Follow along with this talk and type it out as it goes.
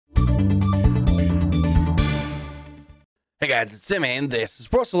Hey guys, it's Sim and this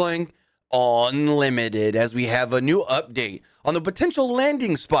is Wrestling Unlimited as we have a new update on the potential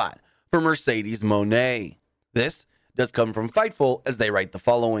landing spot for Mercedes Mone. This does come from Fightful as they write the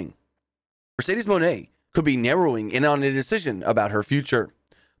following. Mercedes Mone could be narrowing in on a decision about her future.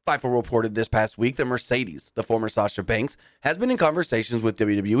 Fightful reported this past week that Mercedes, the former Sasha Banks, has been in conversations with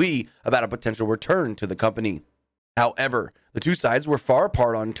WWE about a potential return to the company. However, the two sides were far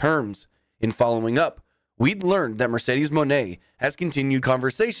apart on terms. In following up, we'd learned that Mercedes Mone has continued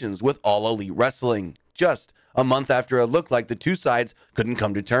conversations with All Elite Wrestling, just a month after it looked like the two sides couldn't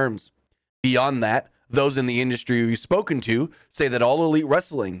come to terms. Beyond that, those in the industry we've spoken to say that All Elite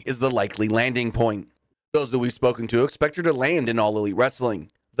Wrestling is the likely landing point. Those that we've spoken to expect her to land in All Elite Wrestling,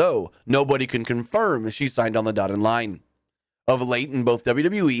 though nobody can confirm she signed on the dotted line. Of late in both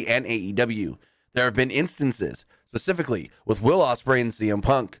WWE and AEW, there have been instances, specifically with Will Ospreay and CM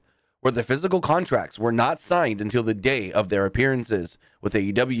Punk, where the physical contracts were not signed until the day of their appearances with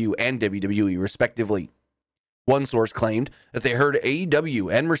AEW and WWE respectively. One source claimed that they heard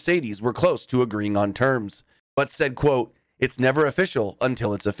AEW and Mercedes were close to agreeing on terms, but said, quote, "It's never official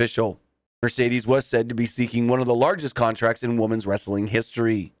until it's official." Mercedes was said to be seeking one of the largest contracts in women's wrestling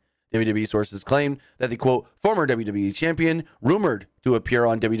history. WWE sources claimed that the, quote, former WWE champion rumored to appear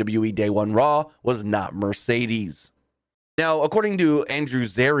on WWE Day 1 Raw was not Mercedes. Now, according to Andrew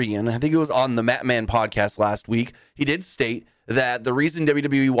Zarian, I think it was on the Matt Man podcast last week, he did state that the reason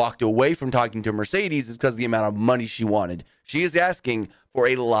WWE walked away from talking to Mercedes is because of the amount of money she wanted. She is asking for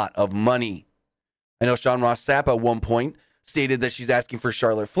a lot of money. I know Sean Ross Sapp at one point stated that she's asking for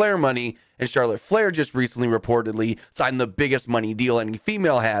Charlotte Flair money, and Charlotte Flair just recently reportedly signed the biggest money deal any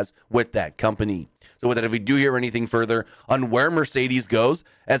female has with that company. So with that, if we do hear anything further on where Mercedes goes,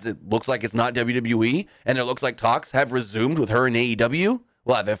 as it looks like it's not WWE, and it looks like talks have resumed with her and AEW,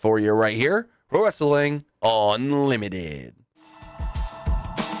 we'll have it for you right here. Pro Wrestling Unlimited.